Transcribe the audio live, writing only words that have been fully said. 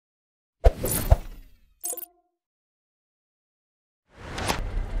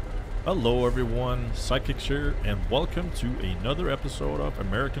Hello everyone, Psychic here, and welcome to another episode of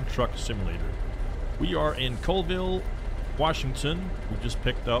American Truck Simulator. We are in Colville, Washington. We just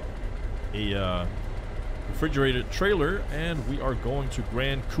picked up a refrigerated trailer and we are going to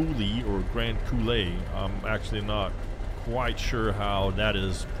Grand Coulee or Grand Coulee. I'm actually not quite sure how that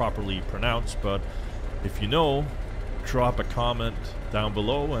is properly pronounced, but if you know, drop a comment down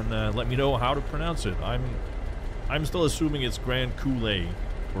below and let me know how to pronounce it. I'm still assuming it's Grand Coulee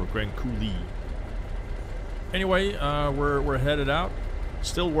or Grand Coulee. Anyway, we're headed out.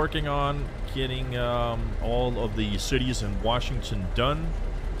 Still working on getting all of the cities in Washington done.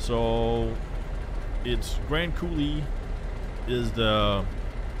 So it's Grand Coulee is the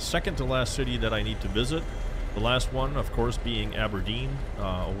second to last city that I need to visit. The last one, of course, being Aberdeen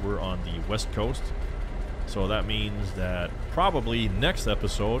over on the west coast. So that means that probably next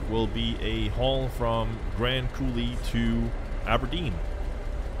episode will be a haul from Grand Coulee to Aberdeen.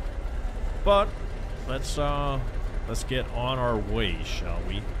 But let's get on our way, shall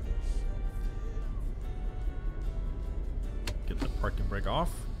we? Get the parking brake off,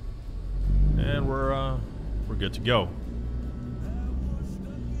 and we're good to go.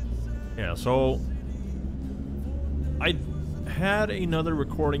 Yeah, so I had another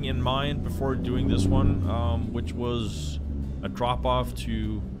recording in mind before doing this one, which was a drop-off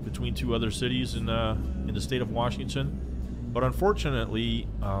to between two other cities in the state of Washington, but unfortunately,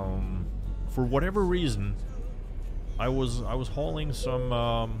 for whatever reason, I was hauling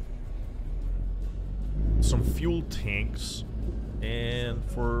some fuel tanks, and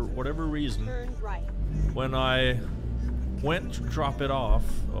for whatever reason, when I went to drop it off,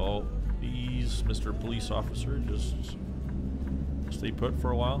 oh, please, Mr. Police Officer, just stay put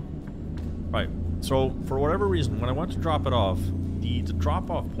for a while. Right. So for whatever reason, when I went to drop it off, the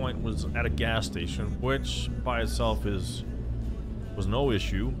drop-off point was at a gas station, which by itself was no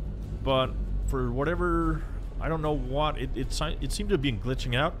issue. But for whatever, I don't know what, it seemed to be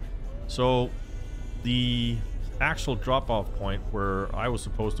glitching out. So the actual drop-off point where I was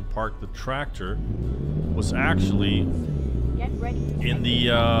supposed to park the tractor was actually in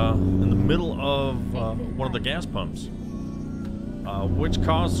the middle of one of the gas pumps, which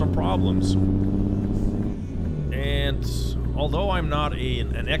caused some problems. And although I'm not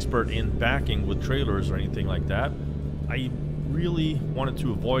an expert in backing with trailers or anything like that, I really wanted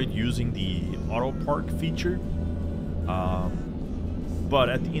to avoid using the auto park feature, but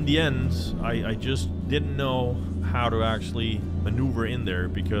in the end I just didn't know how to actually maneuver in there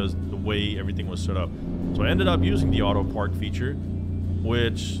because the way everything was set up. So I ended up using the auto park feature,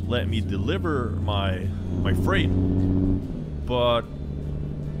 which let me deliver my freight. But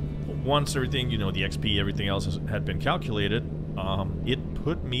once everything, you know, the XP, everything else had been calculated, it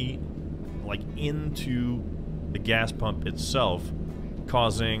put me like into the gas pump itself,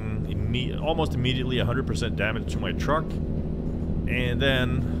 causing almost immediately 100% damage to my truck. And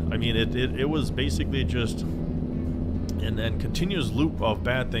then, I mean, it was basically just an continuous loop of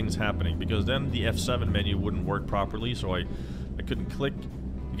bad things happening, because then the F7 menu wouldn't work properly, so I couldn't click to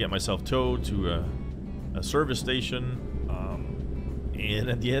get myself towed to a service station, and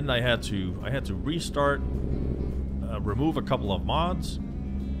at the end I had to restart, remove a couple of mods,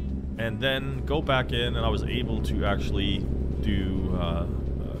 and then go back in, and I was able to actually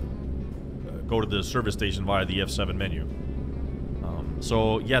go to the service station via the F7 menu.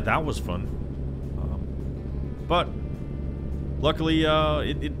 So yeah, that was fun. But luckily,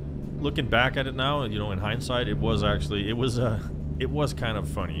 looking back at it now, you know, in hindsight, it was kind of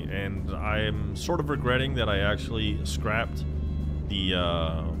funny, and I'm sort of regretting that I actually scrapped the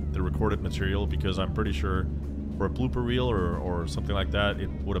recorded material, because I'm pretty sure for a blooper reel or something like that, it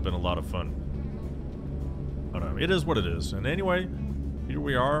would have been a lot of fun. But it is what it is. And anyway, here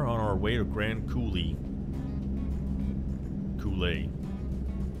we are on our way to Grand Coulee. Coulee.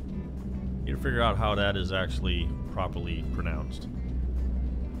 Need to figure out how that is actually properly pronounced.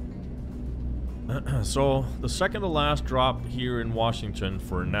 So the second to last drop here in Washington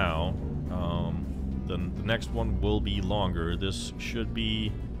for now. The next one will be longer. This should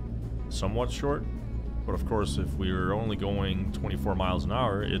be somewhat short. But of course, if we're only going 24 miles an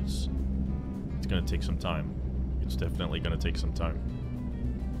hour, it's going to take some time. It's definitely going to take some time.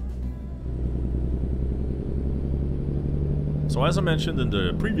 So as I mentioned in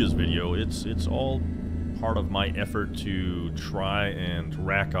the previous video, it's all part of my effort to try and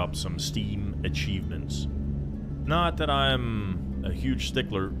rack up some Steam achievements. Not that I'm a huge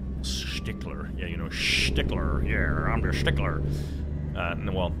stickler. Yeah, you know, stickler. Yeah, I'm the stickler.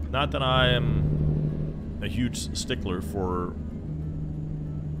 Well, not that I am a huge stickler for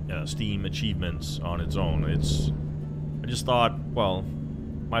Steam achievements on its own. I just thought, well,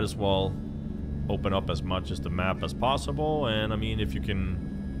 might as well open up as much as the map as possible. And I mean, if you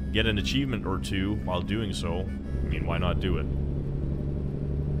can get an achievement or two while doing so, I mean, why not do it?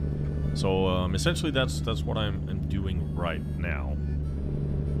 So essentially that's what I'm doing right now.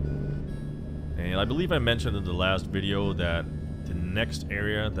 And I believe I mentioned in the last video that the next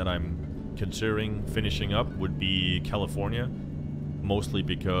area that I'm considering finishing up would be California, mostly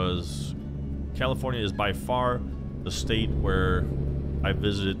because California is by far the state where I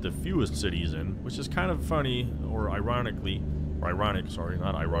visited the fewest cities in, which is kind of funny, or ironic, sorry,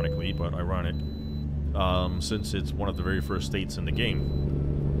 not ironically, but ironic, since it's one of the very first states in the game.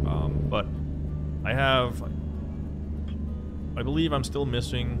 But I believe I'm still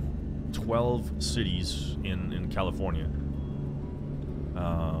missing 12 cities in California.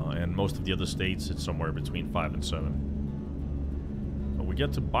 And most of the other states, it's somewhere between 5 and 7. But we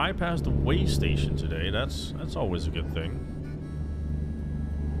get to bypass the way station today. That's always a good thing.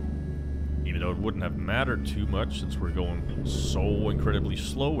 Even though it wouldn't have mattered too much since we're going so incredibly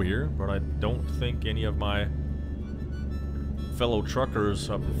slow here. But I don't think any of my fellow truckers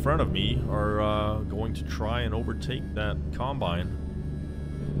up in front of me are going to try and overtake that combine.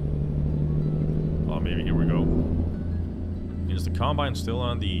 Oh, maybe here we go. Is the combine still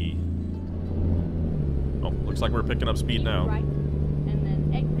on the... Oh, looks like we're picking up speed now. Right, and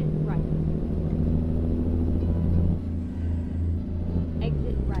then exit right.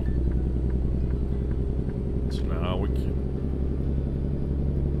 Exit right. So now we can...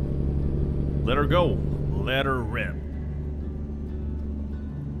 Let her go. Let her rip.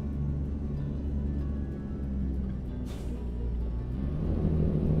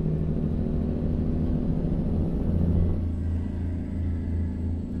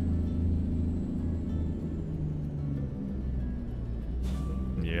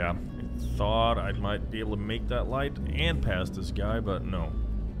 Yeah, I thought I might be able to make that light and pass this guy, but no.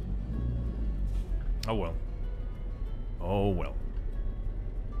 Oh well. Oh well.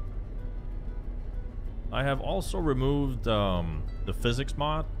 I have also removed the physics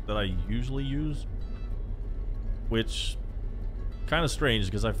mod that I usually use, which kind of strange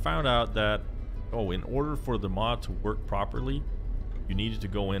because I found out that, oh, in order for the mod to work properly, you needed to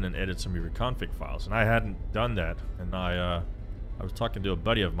go in and edit some of your config files, and I hadn't done that, and I was talking to a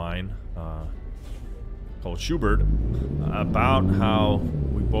buddy of mine called Schubert about how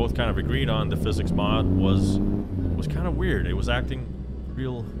we both kind of agreed on the physics mod was kind of weird. It was acting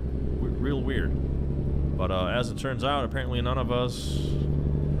real weird. But as it turns out, apparently none of us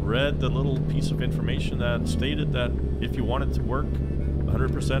read the little piece of information that stated that if you want it to work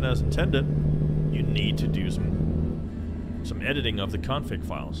 100% as intended, you need to do some editing of the config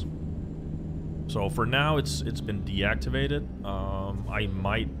files. So for now, it's been deactivated. I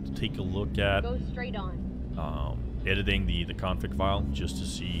might take a look at Go straight on. Editing the config file just to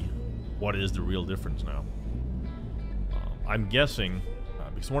see what is the real difference now. I'm guessing,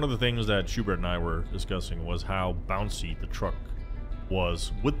 because one of the things that Schubert and I were discussing was how bouncy the truck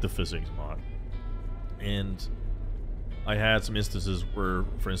was with the physics mod. And I had some instances where,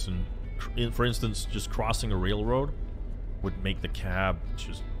 for instance, just crossing a railroad would make the cab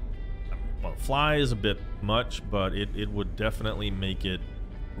just... Well, fly is a bit much, but it would definitely make it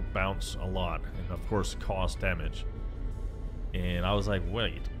bounce a lot, and of course cause damage. And I was like,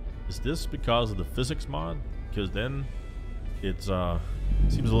 wait, is this because of the physics mod? Because then it's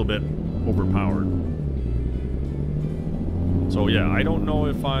seems a little bit overpowered. So yeah, I don't know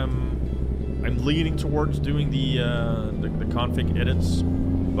if I'm leaning towards doing the config edits,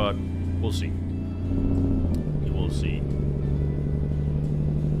 but we'll see. We'll see.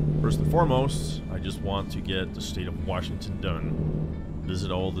 First and foremost, I just want to get the state of Washington done.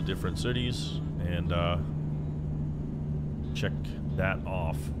 Visit all the different cities and check that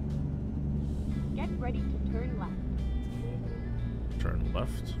off. Get ready to turn left. Turn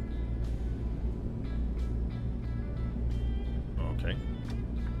left. Okay.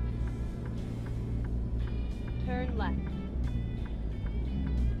 Turn left.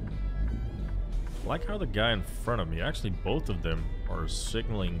 I like how the guy in front of me, actually both of them, are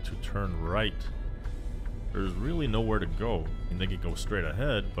signaling to turn right. There's really nowhere to go. I mean, they could go straight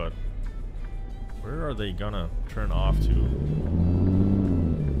ahead, but where are they gonna turn off to?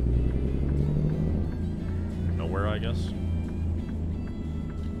 Nowhere, I guess.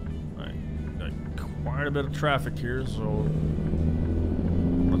 Alright, got quite a bit of traffic here, so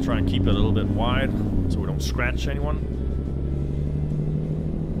I'm gonna try and keep it a little bit wide so we don't scratch anyone.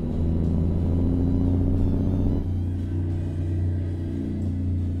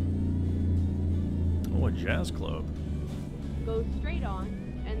 Jazz club. Go straight on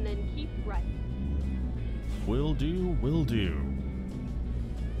and then keep right. Will do, will do.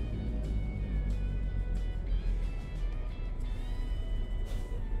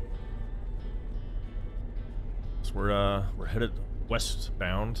 So we're headed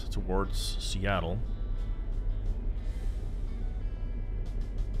westbound towards Seattle.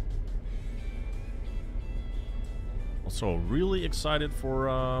 Also, really excited for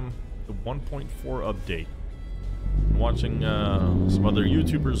the 1.4 update. Watching some other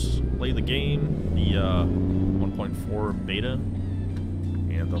YouTubers play the game, the 1.4 beta,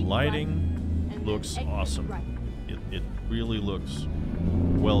 and the lighting looks awesome. It really looks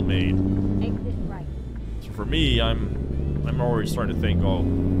well made. Exit right. So for me, I'm already starting to think, oh,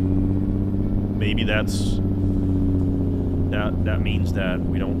 maybe that means that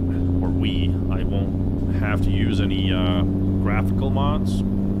I won't have to use any graphical mods.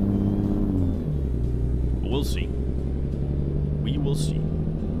 But we'll see. We will see.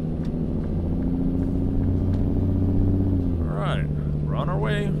 Alright, we're on our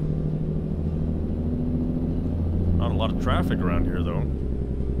way. Not a lot of traffic around here, though.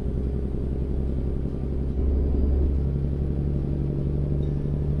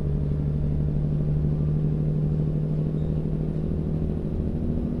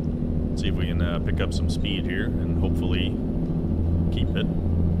 See if we can pick up some speed here and hopefully keep it.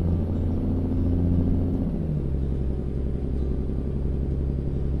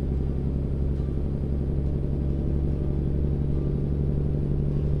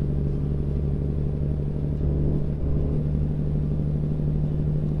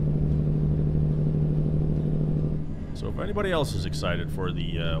 So if anybody else is excited for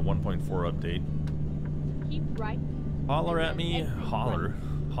the 1.4 update, Keep right. holler at me. Holler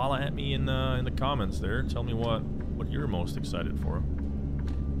at me in the comments there. Tell me what you're most excited for.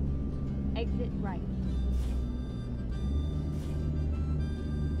 Exit right.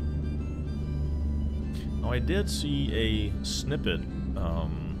 Now I did see a snippet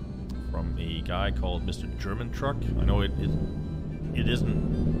from a guy called Mr. German Truck. I know it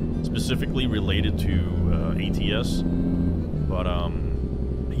isn't specifically related to ATS, but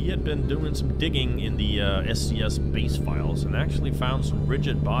he had been doing some digging in the SCS base files and actually found some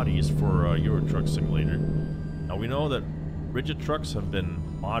rigid bodies for Euro Truck Simulator. Now we know that rigid trucks have been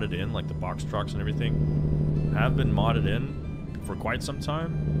modded in, like the box trucks and everything, have been modded in for quite some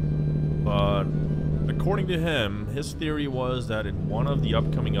time, but according to him, his theory was that in one of the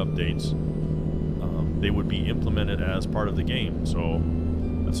upcoming updates, they would be implemented as part of the game. So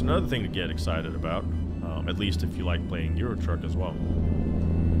that's another thing to get excited about, at least if you like playing Euro Truck as well.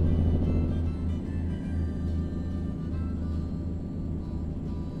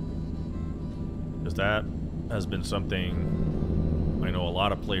 Because that has been something I know a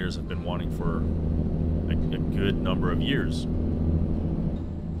lot of players have been wanting for a good number of years.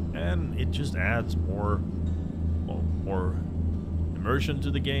 And it just adds more immersion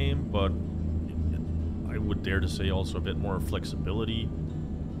to the game, but I would dare to say also a bit more flexibility.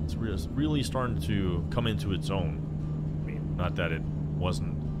 It's really starting to come into its own. I mean, not that it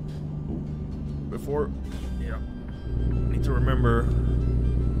wasn't before. Yeah, I need to remember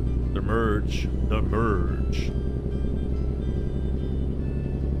the merge.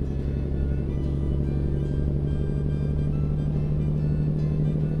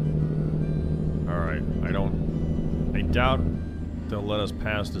 All right, I doubt they'll let us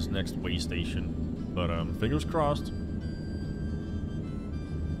pass this next way station. But fingers crossed.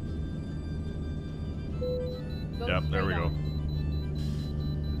 Yep, there we go.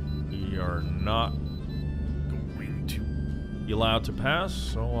 We are not going to be allowed to pass,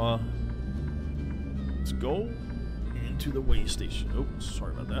 so let's go into the way station. Oh,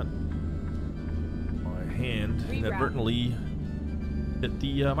 sorry about that. My hand inadvertently hit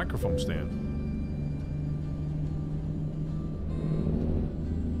the microphone stand.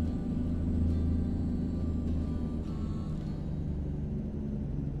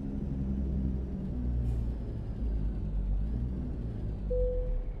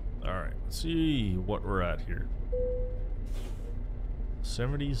 Let's see what we're at here.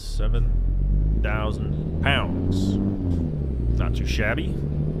 77,000 pounds. Not too shabby.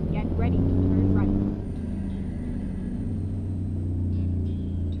 Get ready to turn right.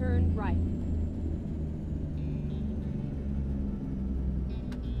 Turn right.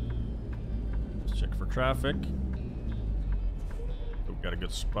 Let's check for traffic. We've got a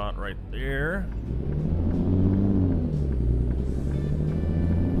good spot right there.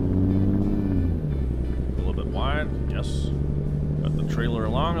 Wide, yes. Got the trailer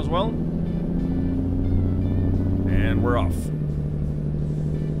along as well. And we're off.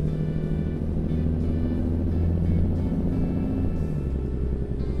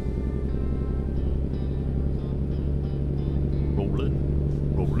 Rolling.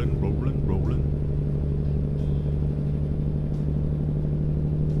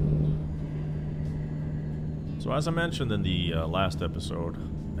 So So as I mentioned in the last episode,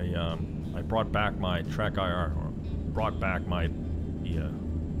 I brought back my track IR, or brought back my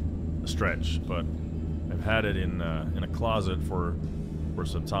stretch, but I've had it in a closet for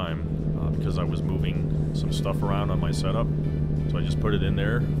some time because I was moving some stuff around on my setup. So I just put it in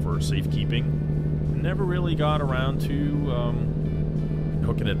there for safekeeping. Never really got around to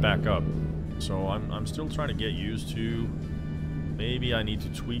hooking it back up. So I'm still trying to get used to. Maybe I need to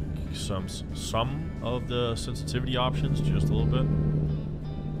tweak some of the sensitivity options just a little bit.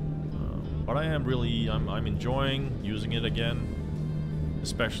 But I'm enjoying using it again,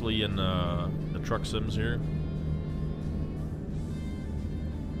 especially in the truck sims here.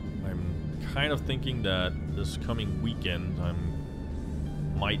 I'm kind of thinking that this coming weekend I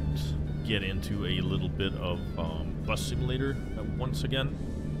might get into a little bit of bus simulator once again,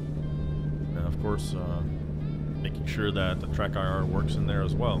 and of course making sure that the track IR works in there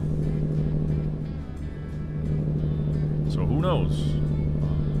as well. So who knows?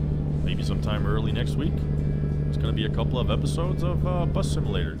 Maybe sometime early next week, it's going to be a couple of episodes of Bus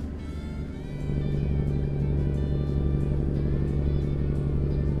Simulator.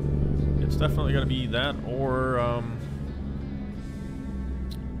 It's definitely going to be that, or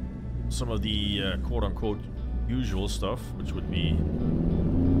some of the quote-unquote usual stuff, which would be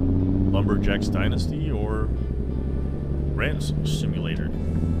Lumberjack's Dynasty or Ranch Simulator,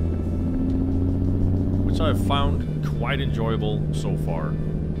 which I've found quite enjoyable so far.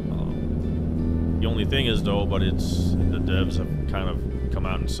 The only thing is, though, but it's the devs have kind of come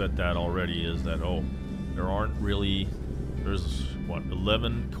out and said that already, is that, oh, there's what,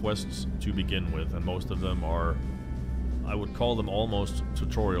 11 quests to begin with, and most of them are, I would call them almost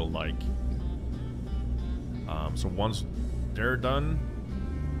tutorial-like. So once they're done,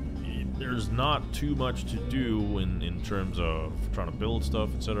 there's not too much to do in terms of trying to build stuff,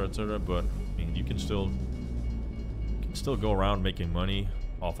 etc., etc., but I mean, you can still go around making money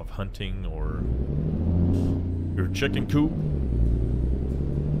off of hunting or your chicken coop.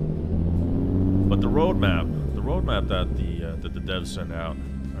 But the roadmap that the devs sent out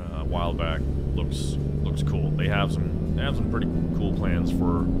a while back looks cool. They have some pretty cool plans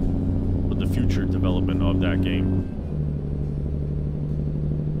for the future development of that game.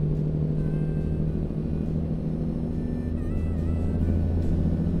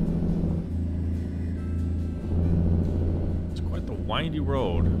 It's quite the windy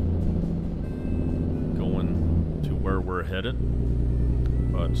road going to where we're headed,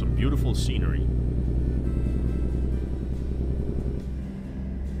 but some beautiful scenery.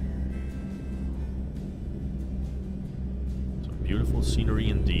 Some beautiful scenery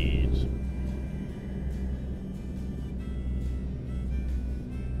indeed.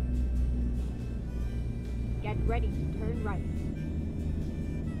 Get ready to turn right.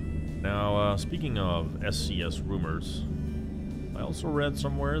 Now, speaking of SCS rumors, I also read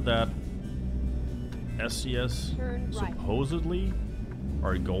somewhere that SCS supposedly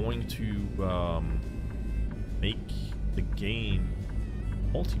are going to make the game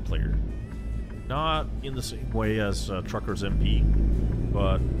multiplayer. Not in the same way as Truckers MP,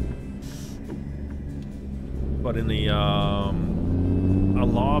 but in a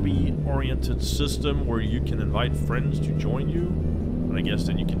lobby-oriented system where you can invite friends to join you. And I guess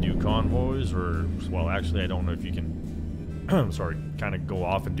then you can do convoys, or, well, actually, I don't know if you can, sorry, kind of go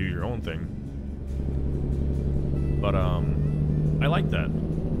off and do your own thing. But, I like that. I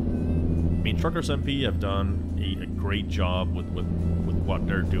mean, Truckers MP have done a great job with what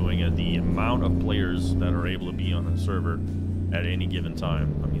they're doing and the amount of players that are able to be on a server at any given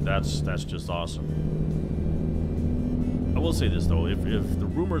time. I mean, that's just awesome. I will say this, though, if the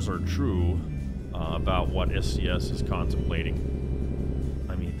rumors are true about what SCS is contemplating,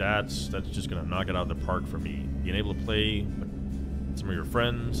 I mean, that's just going to knock it out of the park for me. Being able to play with some of your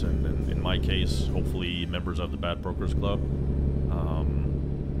friends, and in my case, hopefully members of the Bad Brokers Club,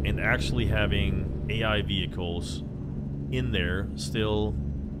 and actually having AI vehicles in there still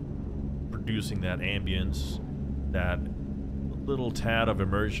producing that ambience, that little tad of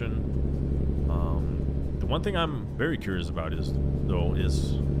immersion. The one thing I'm very curious about is it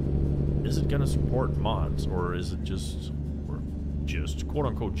going to support mods, or is it just quote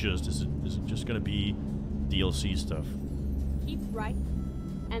unquote is it just going to be DLC stuff? Keep right,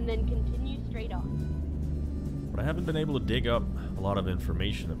 and then continue straight on. But I haven't been able to dig up a lot of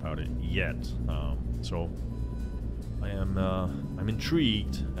information about it yet, so I'm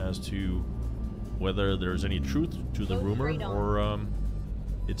intrigued as to whether there's any truth to the rumor, or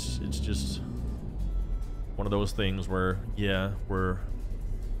it's just one of those things where, yeah, we're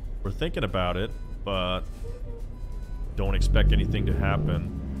thinking about it, but don't expect anything to happen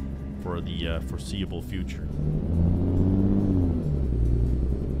for the foreseeable future.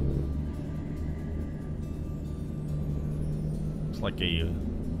 Looks like a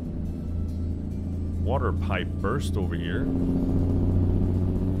water pipe burst over here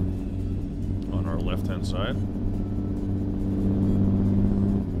on our left-hand side.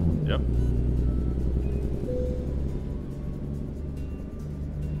 Yep.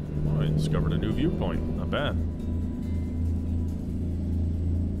 Oh, I discovered a new viewpoint. Not bad.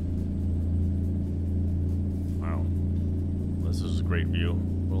 Wow. This is a great view.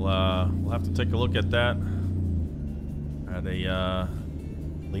 We'll have to take a look at that at a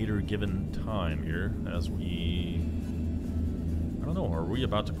later given time here as we... I don't know, are we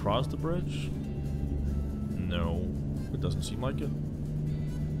about to cross the bridge? No, it doesn't seem like it.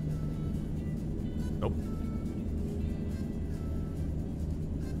 Nope.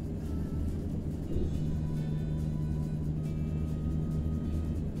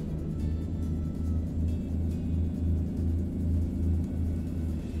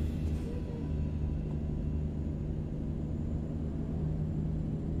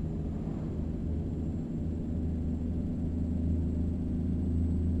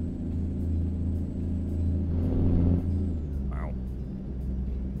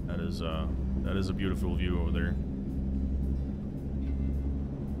 That is a beautiful view over there.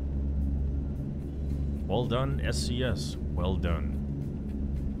 Well done, SCS. Well done.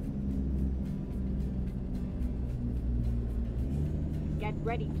 Get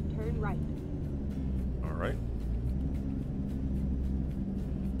ready to turn right. All right.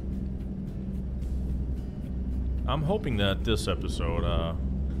 I'm hoping that this episode,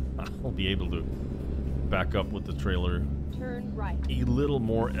 I'll be able to back up with the trailer Turn right. a little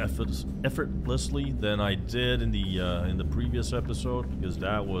more effortlessly than I did in the previous episode, because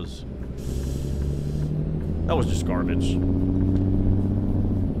that was just garbage.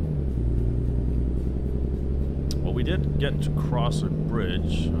 Well, we did get to cross a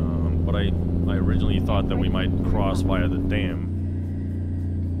bridge, but I originally thought that we might cross via the dam.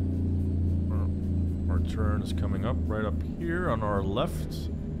 Our turn is coming up right up here on our left.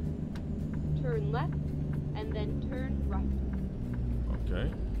 Turn left, and then turn right. Okay.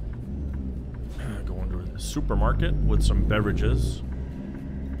 Going to the supermarket with some beverages.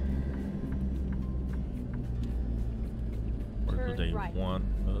 Where do they want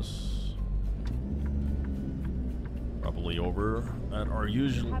us? Probably over at our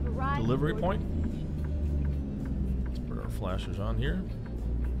usual delivery point. Let's put our flashers on here.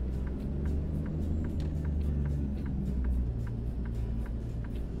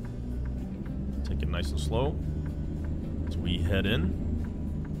 Take it nice and slow as we head in.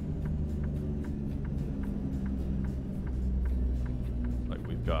 Like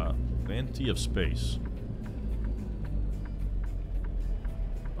we've got plenty of space.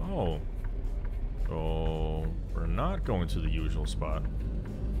 Oh. So we're not going to the usual spot.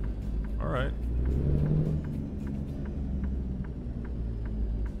 Alright.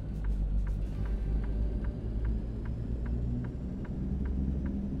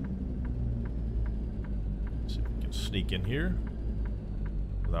 See if we can sneak in here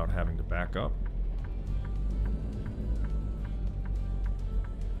without having to back up.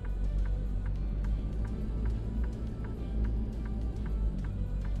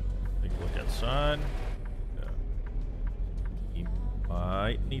 Take a look outside. You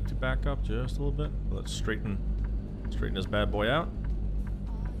might need to back up just a little bit. Let's straighten this bad boy out.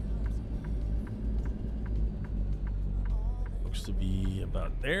 Looks to be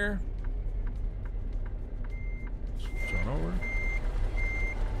about there. Switch on over.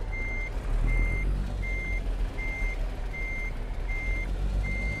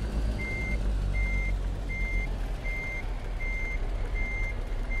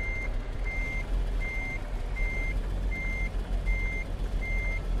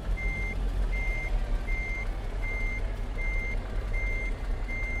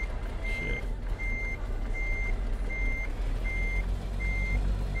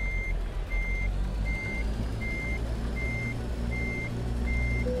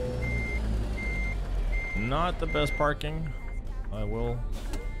 Not the best parking, I will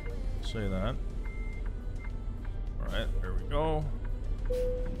say that. Alright, there we go.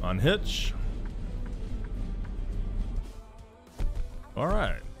 Unhitch.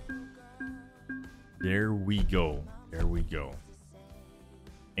 Alright. There we go. There we go.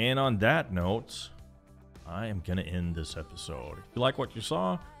 And on that note, I am going to end this episode. If you like what you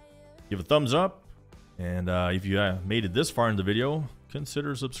saw, give a thumbs up. And if you made it this far in the video,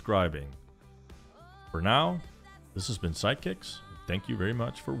 consider subscribing. For now, this has been Sidekicks. Thank you very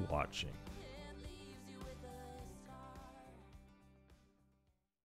much for watching.